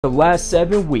The last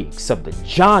 7 weeks of the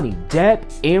Johnny Depp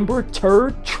Amber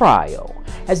Turd trial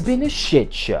has been a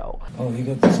shit show. Oh, you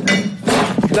got this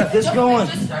going? You got this going?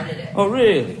 Oh,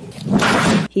 really?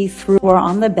 He threw her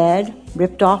on the bed,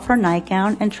 ripped off her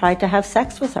nightgown, and tried to have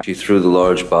sex with her. She threw the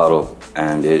large bottle,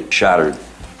 and it shattered.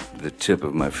 The tip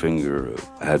of my finger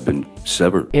had been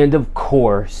severed. And of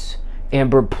course,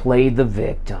 Amber played the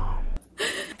victim.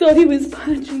 Thought he was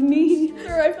punching me.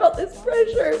 Sure, I felt this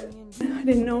pressure. I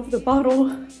didn't know if the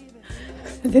bottle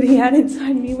that he had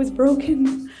inside me was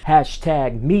broken.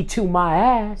 Hashtag me too my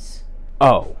ass.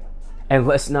 Oh, and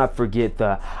let's not forget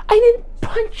the I didn't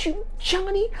punch you,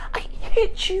 Johnny, I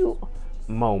hit you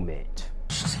moment.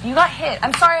 You got hit.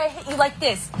 I'm sorry I hit you like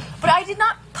this, but I did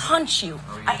not punch you.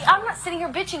 I'm not sitting here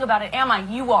bitching about it, am I?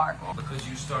 You are. Well, because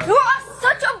you started. You are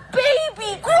such a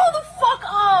baby. Grow the fuck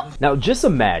up. Now just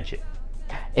imagine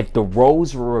if the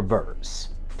roles were reversed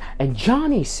and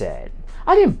Johnny said,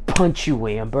 I didn't punch you,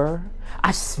 Amber.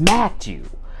 I smacked you.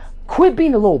 Quit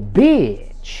being a little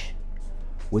bitch.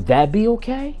 Would that be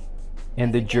okay?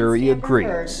 And the jury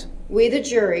agrees. We, the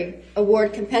jury,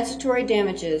 award compensatory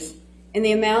damages in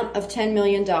the amount of $10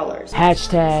 million.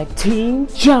 Hashtag Team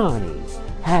Johnny.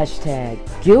 Hashtag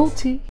guilty.